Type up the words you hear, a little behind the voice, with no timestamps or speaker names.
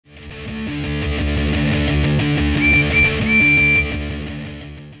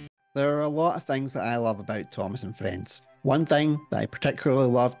lot of things that I love about Thomas and Friends. One thing that I particularly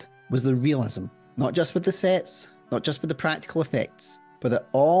loved was the realism, not just with the sets, not just with the practical effects, but that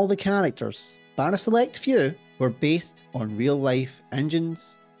all the characters, bar a select few, were based on real life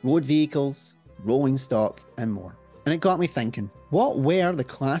engines, road vehicles, rolling stock, and more. And it got me thinking, what were the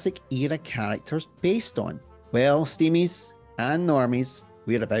classic era characters based on? Well, Steamies and Normies,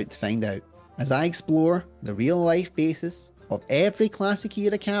 we're about to find out as I explore the real life basis of every classic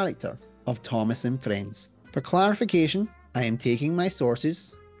era character of Thomas and Friends. For clarification, I am taking my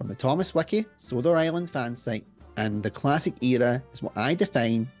sources from the Thomas Wiki, Sodor Island fan site, and the classic era is what I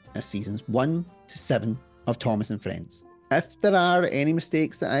define as seasons 1 to 7 of Thomas and Friends. If there are any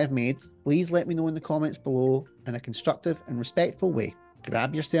mistakes that I have made, please let me know in the comments below in a constructive and respectful way.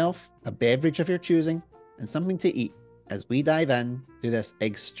 Grab yourself a beverage of your choosing and something to eat as we dive in to this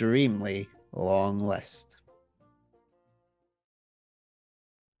extremely long list.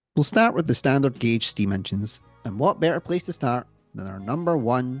 We'll start with the standard gauge steam engines, and what better place to start than our number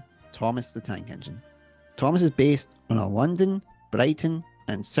one, Thomas the Tank Engine. Thomas is based on a London, Brighton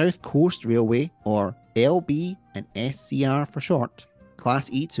and South Coast Railway, or LB and SCR for short, Class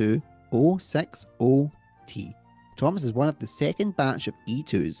E2 060T. Thomas is one of the second batch of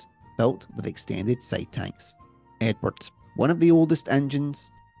E2s built with extended side tanks. Edward, one of the oldest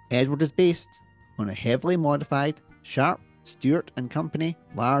engines. Edward is based on a heavily modified Sharp, Stewart and Company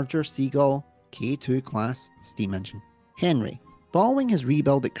larger Seagull K2 class steam engine. Henry. Following his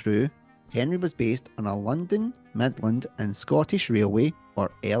rebuild at Crewe, Henry was based on a London, Midland and Scottish Railway,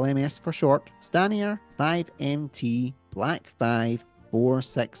 or LMS for short, Stanier 5MT Black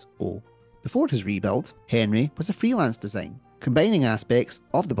 5460. Before his rebuild, Henry was a freelance design, combining aspects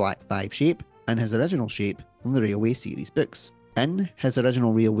of the Black 5 shape and his original shape from the Railway Series books. In his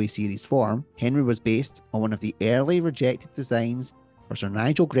original Railway Series form, Henry was based on one of the early rejected designs for Sir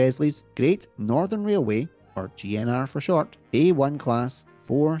Nigel Gresley's Great Northern Railway, or GNR for short, A1 Class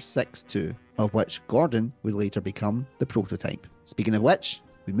 462, of which Gordon would later become the prototype. Speaking of which,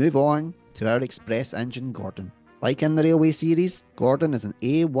 we move on to our express engine Gordon. Like in the Railway Series, Gordon is an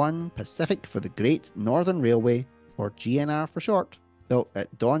A1 Pacific for the Great Northern Railway, or GNR for short, built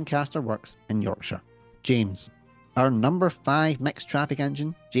at Doncaster Works in Yorkshire. James. Our number 5 mixed traffic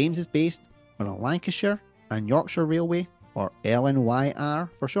engine, James is based on a Lancashire and Yorkshire Railway, or LNYR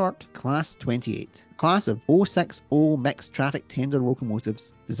for short, Class 28, class of 060 mixed traffic tender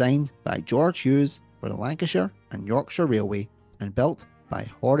locomotives designed by George Hughes for the Lancashire and Yorkshire Railway and built by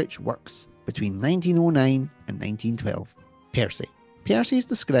Horwich Works between 1909 and 1912. Percy. Percy is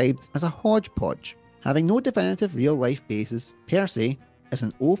described as a hodgepodge. Having no definitive real-life basis, Percy is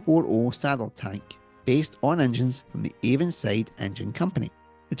an 040 saddle tank based on engines from the Avonside Engine Company.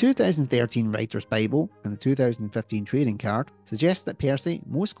 The 2013 Writer's Bible and the 2015 trading card suggest that Percy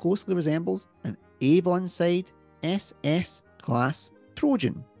most closely resembles an Avonside SS class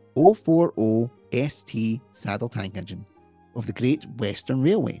Trojan 040 ST saddle tank engine of the Great Western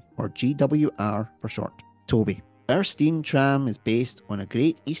Railway, or GWR for short. Toby. Our steam tram is based on a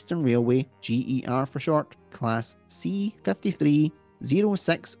Great Eastern Railway, GER for short, class C53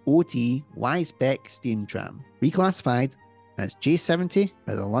 060T Y-spec steam tram, reclassified as J70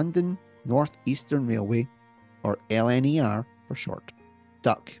 by the London North Eastern Railway, or LNER for short.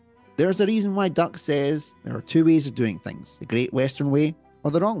 Duck. There's a reason why Duck says there are two ways of doing things, the Great Western Way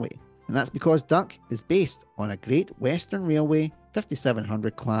or the wrong way, and that's because Duck is based on a Great Western Railway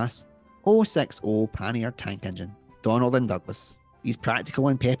 5700 class 060 Pannier tank engine. Donald and Douglas. These practical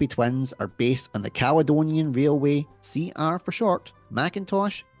and peppy twins are based on the Caledonian Railway CR for short,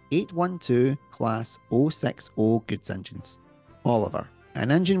 Macintosh 812 class 060 goods engines. Oliver.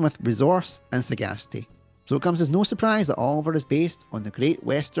 An engine with resource and sagacity. So it comes as no surprise that Oliver is based on the Great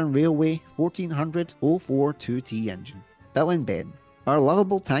Western Railway 1400 042T engine. Bill and Ben. Our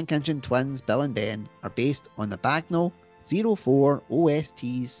lovable tank engine twins Bill and Ben are based on the Bagnall 04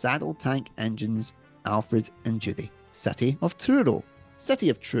 OST saddle tank engines Alfred and Judy. City of Truro. City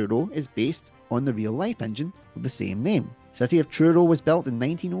of Truro is based on the real-life engine of the same name. City of Truro was built in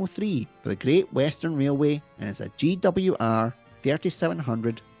 1903 for the Great Western Railway and is a GWR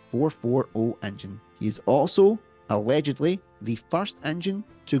 3700 440 engine. He is also, allegedly, the first engine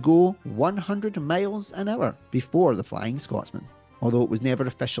to go 100 miles an hour before the Flying Scotsman, although it was never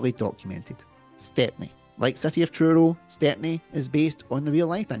officially documented. Stepney. Like City of Truro, Stepney is based on the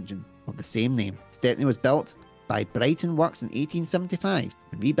real-life engine of the same name. Stepney was built by Brighton Works in 1875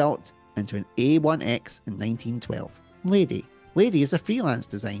 and rebuilt into an A1X in 1912. Lady. Lady is a freelance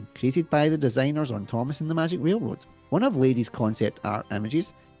design created by the designers on Thomas and the Magic Railroad. One of Lady's concept art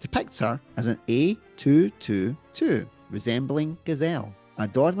images depicts her as an A222, resembling Gazelle. a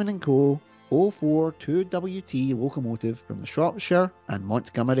Dodman & Co. 042WT locomotive from the Shropshire and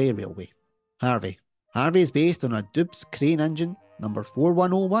Montgomery Railway. Harvey. Harvey is based on a Dubs crane engine number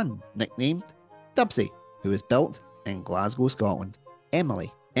 4101, nicknamed Dubsy, who was built in Glasgow, Scotland. Emily.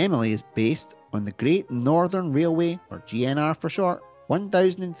 Emily is based on the Great Northern Railway, or GNR for short,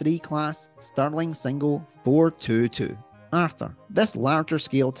 1003 class Stirling Single 422. Arthur. This larger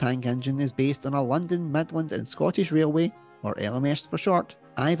scale tank engine is based on a London, Midland and Scottish Railway, or LMS for short,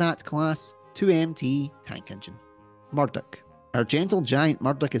 IVAT class 2MT tank engine. Murdoch. Our gentle giant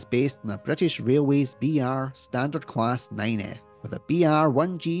Murdoch is based on a British Railways BR Standard Class 9F with a BR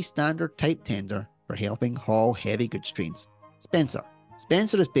 1G standard type tender for helping haul heavy goods trains. Spencer.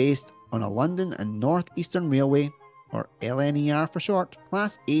 Spencer is based on a London and North Eastern Railway, or LNER for short,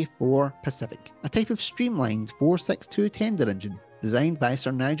 Class A4 Pacific, a type of streamlined 462 tender engine designed by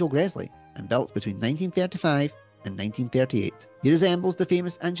Sir Nigel Gresley and built between 1935 and 1938. He resembles the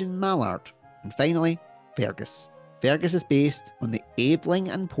famous engine Mallard. And finally, Fergus. Fergus is based on the Aveling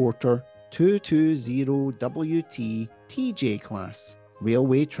and Porter 220WT TJ class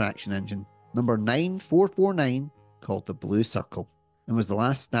railway traction engine, number 9449, called the Blue Circle, and was the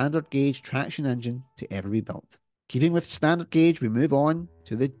last standard gauge traction engine to ever be built. Keeping with standard gauge, we move on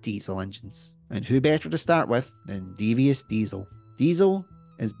to the diesel engines. And who better to start with than Devious Diesel? Diesel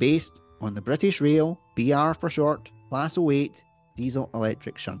is based on the British Rail, BR for short, Class 08 diesel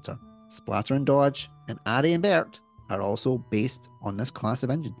electric shunter. Splatter and Dodge and Ari and Bert are also based on this class of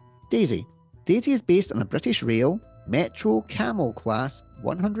engine. Daisy. Daisy is based on the British Rail Metro Camel Class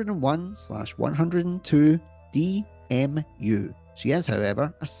 101/102 DMU. She is,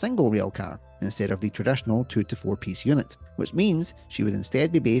 however, a single rail car instead of the traditional 2 to 4 piece unit, which means she would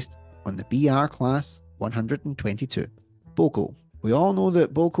instead be based on the BR Class 122. Boko. We all know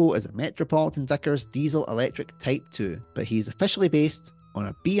that Boko is a Metropolitan Vickers diesel electric Type 2, but he is officially based on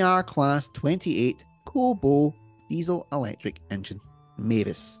a BR Class 28 Kobo diesel electric engine.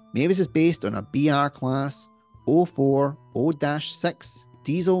 Mavis. Mavis is based on a BR Class 040-6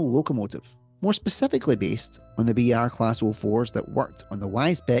 diesel locomotive, more specifically based on the BR Class 04s that worked on the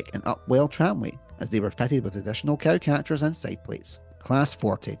Wisebeck and Upwell tramway, as they were fitted with additional cowcatchers and side plates. Class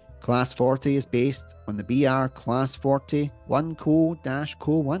 40. Class 40 is based on the BR Class 40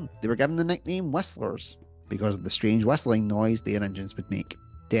 1Co-Co1. They were given the nickname Whistlers because of the strange whistling noise their engines would make.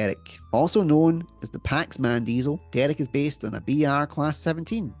 Derrick. Also known as the Paxman diesel, Derrick is based on a BR Class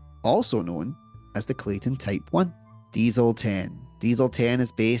 17, also known as the Clayton Type 1. Diesel 10. Diesel 10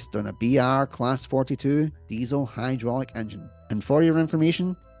 is based on a BR Class 42 diesel hydraulic engine. And for your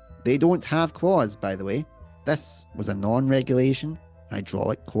information, they don't have claws, by the way. This was a non-regulation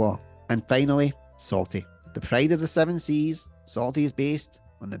hydraulic claw. And finally, Salty. The pride of the 7 Seas, Salty is based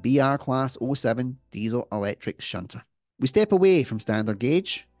on the BR Class 07 diesel electric shunter. We step away from standard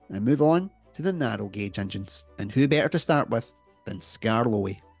gauge and move on to the narrow gauge engines. And who better to start with than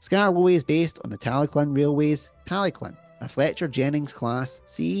Skarloey? Skarloey is based on the Talyllyn Railways Talyllyn, a Fletcher Jennings class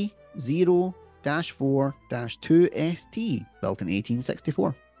C0-4-2ST built in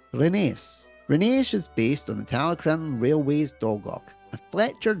 1864. Renace. Renace is based on the Talyllyn Railways Doglock, a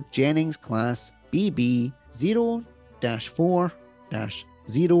Fletcher Jennings class BB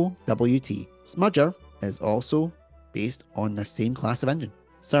 0-4-0WT. Smudger is also based on the same class of engine.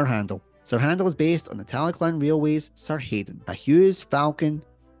 Sir Handel. Sir Handel is based on the Talyllyn Railways Sir Hayden, a Hughes Falcon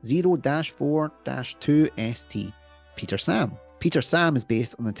 0-4-2ST. Peter Sam. Peter Sam is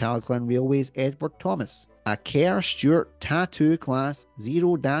based on the Talyllyn Railways Edward Thomas, a Kerr Stewart Tattoo Class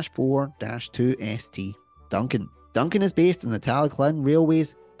 0-4-2ST. Duncan. Duncan is based on the Talyllyn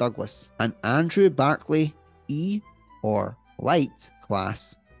Railways Douglas, an Andrew Barclay E or Light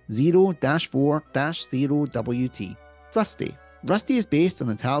Class 0-4-0WT. Rusty. Rusty is based on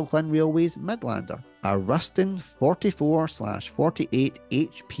the Talyllyn Railways Midlander, a Ruston 44/48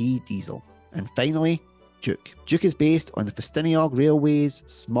 HP diesel. And finally, Duke. Duke is based on the Festiniog Railways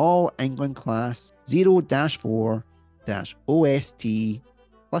Small England Class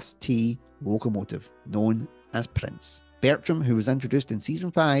 0-4-OST+T locomotive, known as Prince. Bertram, who was introduced in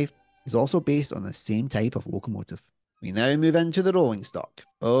Season 5, is also based on the same type of locomotive. We now move into the rolling stock.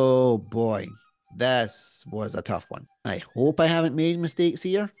 Oh boy, this was a tough one. I hope I haven't made mistakes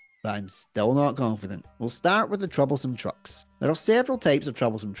here, but I'm still not confident. We'll start with the troublesome trucks. There are several types of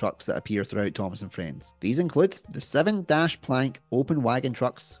troublesome trucks that appear throughout Thomas & Friends. These include the 7-plank open wagon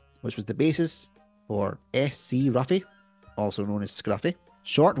trucks, which was the basis for SC Ruffy, also known as Scruffy.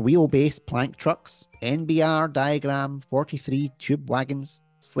 Short wheelbase plank trucks, NBR diagram 43 tube wagons,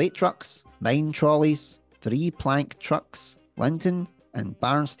 slate trucks, 9 trolleys, 3 plank trucks, Linton and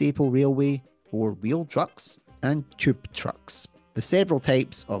Barnstaple Railway 4-wheel trucks, and tube trucks. The several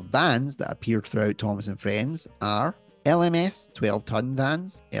types of vans that appeared throughout Thomas and Friends are LMS 12-ton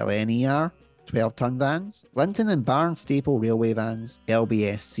vans, LNER 12-ton vans, Linton and Barnstaple railway vans,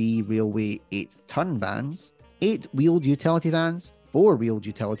 LBSC railway 8-ton vans, 8-wheeled utility vans, 4-wheeled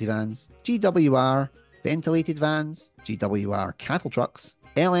utility vans, GWR ventilated vans, GWR cattle trucks,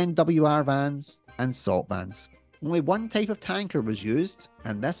 LNWR vans, and salt vans. Only one type of tanker was used,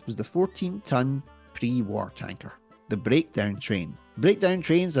 and this was the 14-ton pre-war tanker, the breakdown train. Breakdown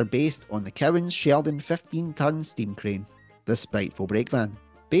trains are based on the Cowan's Sheldon 15-ton steam crane, the spiteful brake van,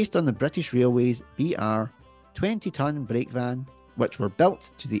 based on the British Railways BR 20-ton brake van, which were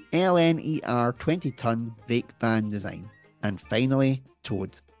built to the LNER 20-ton brake van design. And finally,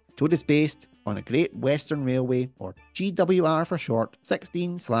 Toad. Toad is based on the Great Western Railway, or GWR for short,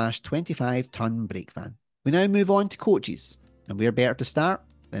 16/25-ton brake van. We now move on to coaches, and where better to start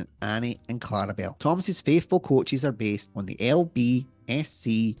than Annie and Clarabelle. Thomas's faithful coaches are based on the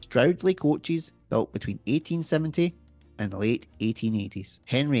LBSC Stroudley coaches built between 1870 and the late 1880s.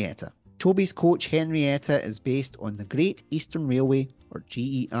 Henrietta. Toby's coach Henrietta is based on the Great Eastern Railway, or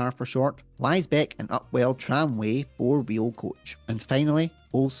GER for short, Wisebeck and Upwell Tramway 4-wheel coach. And finally,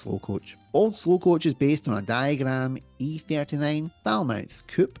 Old Slow Coach. Old Slow Coach is based on a Diagram E39 Falmouth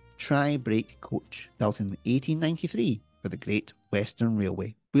Coupe tri-brake coach, built in 1893 for the Great Western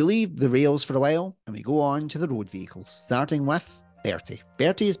Railway. We leave the rails for a while and we go on to the road vehicles, starting with Bertie.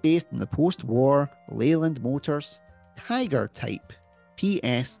 Bertie is based on the post-war Leyland Motors Tiger type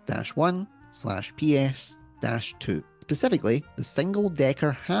PS-1/PS-2. Specifically, the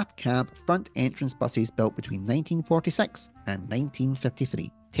single-decker half-cab front entrance buses built between 1946 and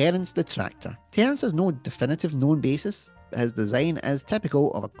 1953. Terence the Tractor. Terence has no definitive known basis, but his design is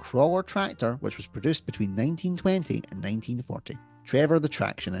typical of a crawler tractor which was produced between 1920 and 1940. Trevor the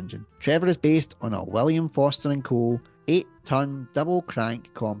Traction Engine. Trevor is based on a William Foster & Co. 8-ton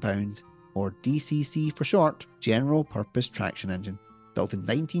double-crank compound, or DCC for short, general purpose traction engine, built in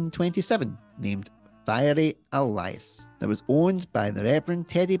 1927, named Fiery Elias, that was owned by the Reverend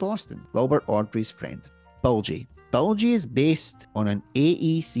Teddy Boston, Wilbur Audrey's friend. Bulgy. Bulgy is based on an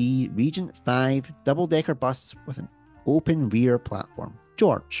AEC Regent 5 double-decker bus with an open rear platform.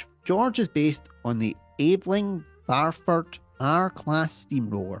 George. George is based on the Aveling Barford R-Class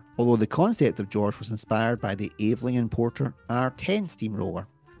steamroller, although the concept of George was inspired by the Aveling & Porter R10 steamroller,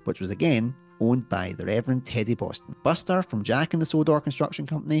 which was again owned by the Reverend Teddy Boston. Buster from Jack and the Sodor Construction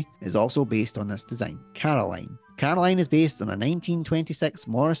Company is also based on this design. Caroline. Caroline is based on a 1926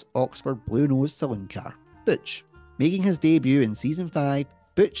 Morris Oxford Blue Nose saloon car. Butch. Making his debut in Season 5,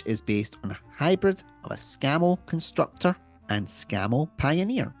 Butch is based on a hybrid of a Scamel Constructor and Scamel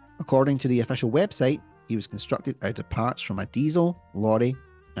Pioneer. According to the official website, he was constructed out of parts from a diesel, lorry,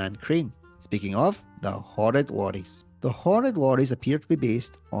 and crane. Speaking of, the horrid lorries. The horrid lorries appear to be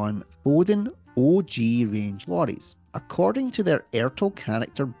based on Foden OG range lorries. According to their Ertl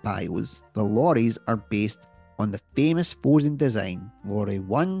character bios, the lorries are based on the famous Foden design. Lorry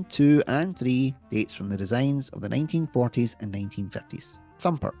 1, 2, and 3 dates from the designs of the 1940s and 1950s.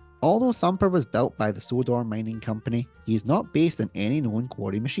 Thumper. Although Thumper was built by the Sodor Mining Company, he is not based on any known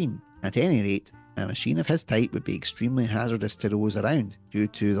quarry machine. At any rate, a machine of his type would be extremely hazardous to those around due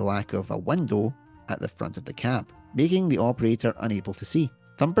to the lack of a window at the front of the cab, making the operator unable to see.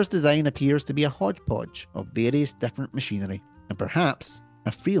 Thumper's design appears to be a hodgepodge of various different machinery, and perhaps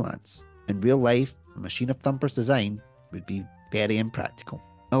a freelance. In real life, a machine of Thumper's design would be very impractical.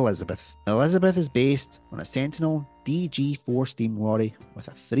 Elizabeth. Elizabeth is based on a Sentinel DG4 steam lorry with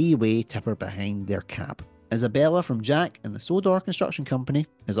a 3-way tipper behind their cab. Isabella from Jack and the Sodor Construction Company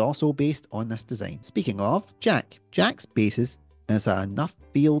is also based on this design. Speaking of Jack, Jack's basis is a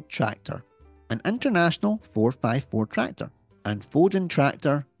Nuffield tractor, an International 454 tractor, and Foden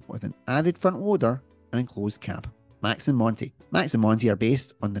tractor with an added front loader and enclosed cab. Max and Monty. Max and Monty are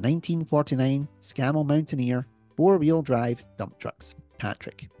based on the 1949 Scamel Mountaineer 4-wheel drive dump trucks.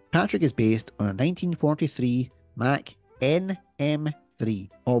 Patrick. Patrick is based on a 1943 Mack NM3,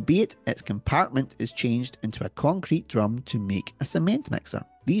 albeit its compartment is changed into a concrete drum to make a cement mixer.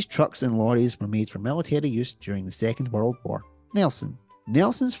 These trucks and lorries were made for military use during the Second World War. Nelson.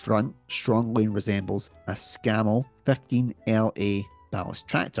 Nelson's front strongly resembles a Scamel 15LA ballast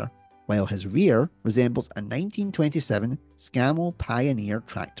tractor, while his rear resembles a 1927 Scamel Pioneer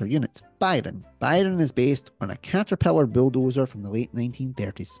tractor unit. Byron. Byron is based on a Caterpillar bulldozer from the late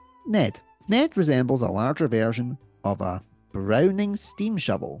 1930s. Ned. Ned resembles a larger version of a Browning steam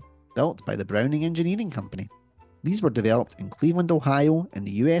shovel built by the Browning Engineering Company. These were developed in Cleveland, Ohio in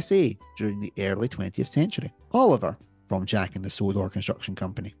the USA during the early 20th century. Oliver from Jack and the Sodor Construction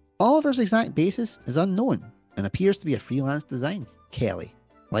Company. Oliver's exact basis is unknown, and appears to be a freelance design. Kelly.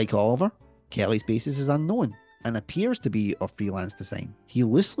 Like Oliver, Kelly's basis is unknown and appears to be of freelance design. He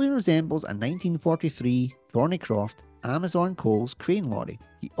loosely resembles a 1943 Thornycroft Amazon Coles crane lorry.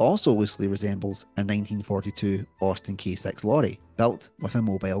 He also loosely resembles a 1942 Austin K6 lorry, built with a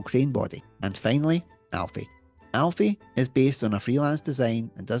mobile crane body. And finally, Alfie. Alfie is based on a freelance design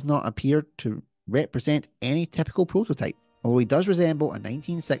and does not appear to represent any typical prototype, although he does resemble a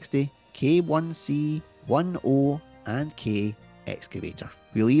 1960 K1C, 10 and K excavator.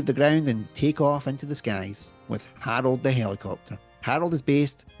 We leave the ground and take off into the skies with Harold the helicopter. Harold is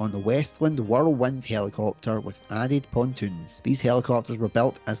based on the Westland Whirlwind helicopter with added pontoons. These helicopters were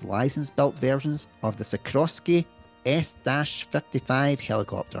built as license-built versions of the Sikorsky S-55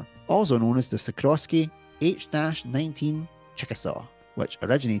 helicopter, also known as the Sikorsky H-19 Chickasaw, which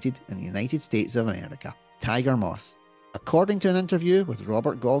originated in the United States of America. Tiger Moth. According to an interview with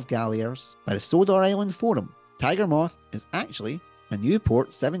Robert Gauld Galliers by the Sodor Island Forum, Tiger Moth is actually a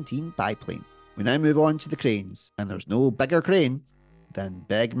Newport 17 biplane. We now move on to the cranes, and there's no bigger crane than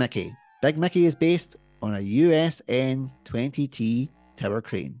Big Mickey. Big Mickey is based on a USN 20T tower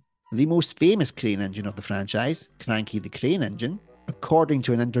crane. The most famous crane engine of the franchise, Cranky the Crane Engine, according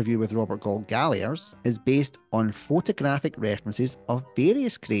to an interview with Robert Gauld Galliers, is based on photographic references of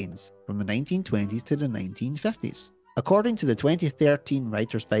various cranes from the 1920s to the 1950s. According to the 2013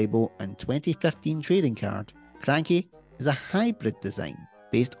 Writer's Bible and 2015 trading card, Cranky is a hybrid design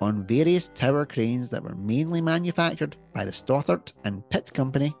based on various tower cranes that were mainly manufactured by the Stothart and Pitt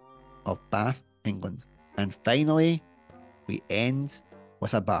Company of Bath, England. And finally, we end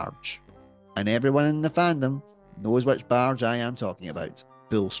with a barge. And everyone in the fandom knows which barge I am talking about.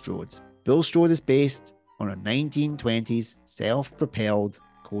 Bulstrode. Bulstrode is based on a 1920s self-propelled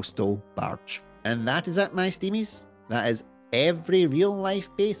coastal barge. And that is it, my steamies. That is every real-life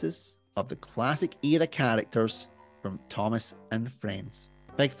basis of the classic era characters from Thomas and Friends.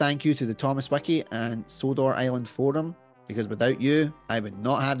 Big thank you to the Thomas Wiki and Sodor Island Forum, because without you, I would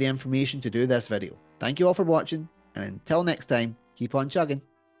not have the information to do this video. Thank you all for watching, and until next time, keep on chugging.